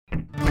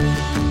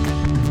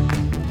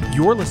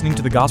You're listening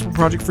to the Gospel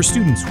Project for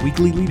Students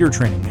weekly leader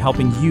training,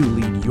 helping you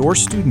lead your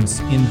students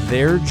in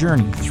their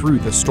journey through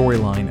the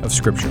storyline of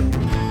Scripture.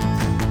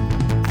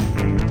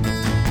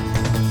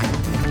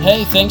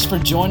 Hey, thanks for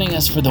joining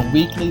us for the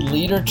weekly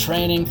leader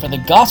training for the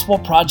Gospel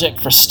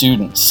Project for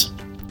Students.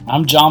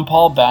 I'm John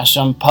Paul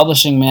Basham,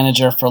 Publishing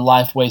Manager for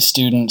Lifeway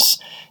Students,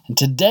 and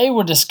today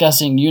we're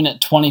discussing Unit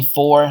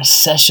 24,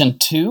 Session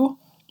 2,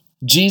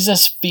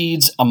 Jesus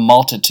Feeds a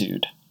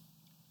Multitude.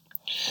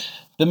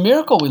 The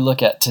miracle we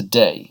look at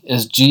today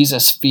is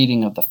Jesus'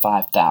 feeding of the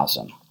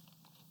 5,000.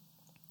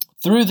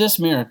 Through this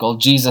miracle,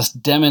 Jesus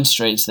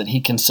demonstrates that he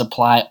can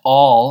supply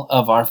all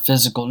of our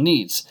physical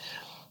needs,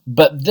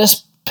 but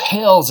this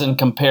pales in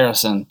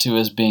comparison to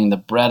his being the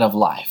bread of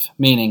life,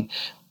 meaning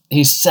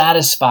he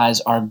satisfies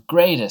our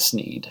greatest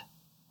need,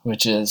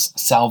 which is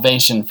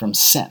salvation from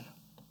sin.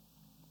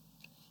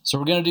 So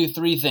we're going to do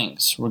three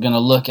things. We're going to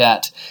look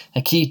at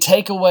a key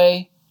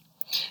takeaway,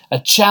 a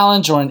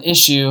challenge or an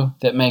issue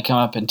that may come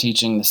up in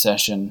teaching the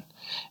session,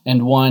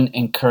 and one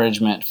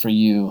encouragement for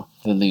you,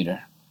 the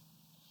leader.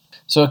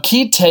 So a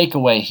key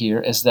takeaway here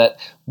is that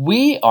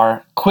we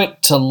are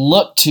quick to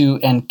look to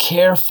and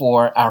care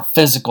for our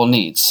physical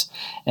needs,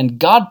 and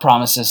God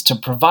promises to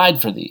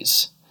provide for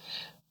these.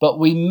 But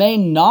we may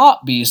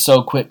not be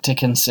so quick to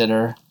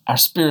consider our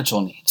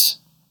spiritual needs.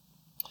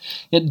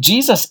 Yet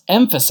Jesus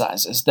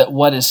emphasizes that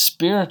what is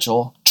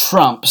spiritual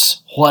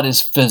trumps what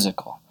is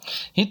physical.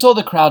 He told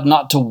the crowd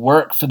not to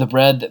work for the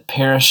bread that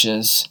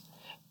perishes,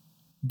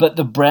 but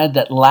the bread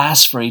that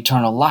lasts for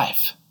eternal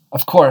life.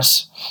 Of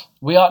course,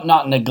 we ought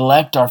not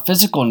neglect our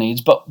physical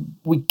needs, but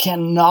we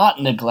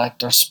cannot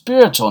neglect our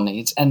spiritual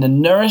needs, and the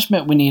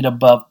nourishment we need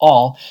above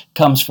all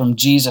comes from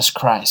Jesus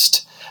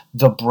Christ,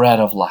 the bread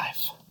of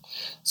life.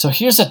 So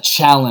here's a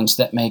challenge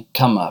that may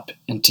come up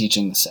in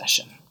teaching the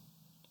session.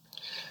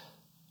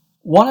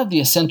 One of the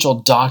essential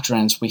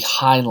doctrines we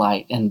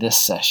highlight in this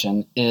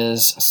session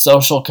is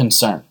social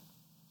concern.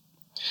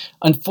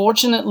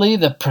 Unfortunately,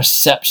 the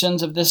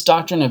perceptions of this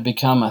doctrine have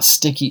become a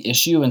sticky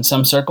issue in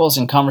some circles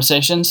and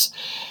conversations,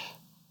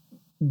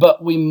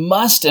 but we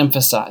must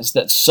emphasize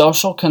that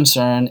social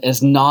concern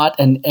is not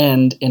an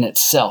end in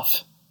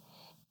itself.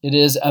 It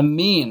is a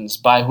means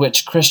by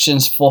which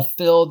Christians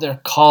fulfill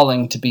their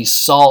calling to be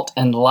salt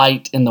and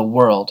light in the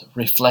world,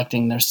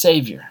 reflecting their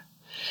Savior.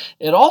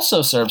 It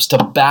also serves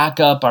to back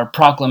up our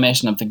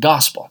proclamation of the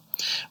gospel.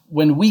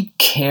 When we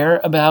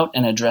care about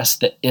and address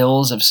the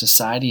ills of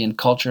society and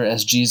culture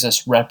as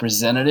Jesus'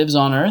 representatives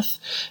on earth,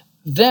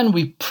 then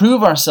we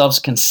prove ourselves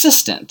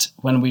consistent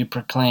when we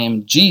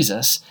proclaim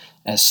Jesus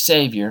as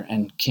Savior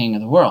and King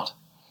of the world.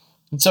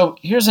 And so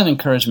here's an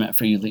encouragement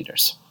for you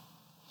leaders.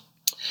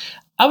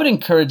 I would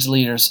encourage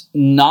leaders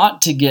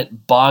not to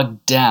get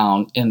bogged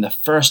down in the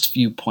first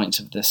few points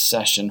of this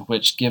session,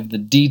 which give the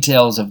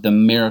details of the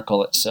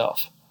miracle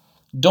itself.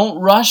 Don't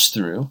rush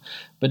through,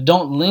 but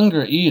don't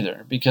linger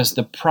either, because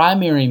the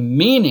primary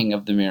meaning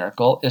of the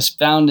miracle is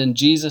found in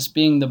Jesus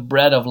being the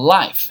bread of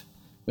life,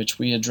 which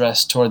we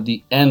address toward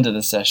the end of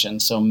the session.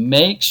 So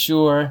make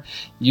sure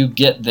you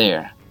get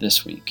there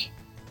this week.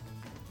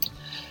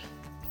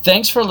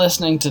 Thanks for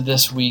listening to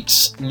this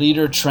week's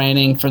leader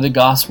training for the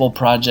Gospel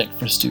Project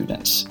for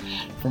Students.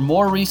 For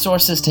more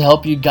resources to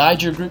help you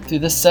guide your group through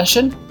this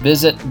session,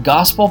 visit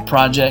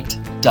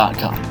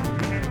gospelproject.com.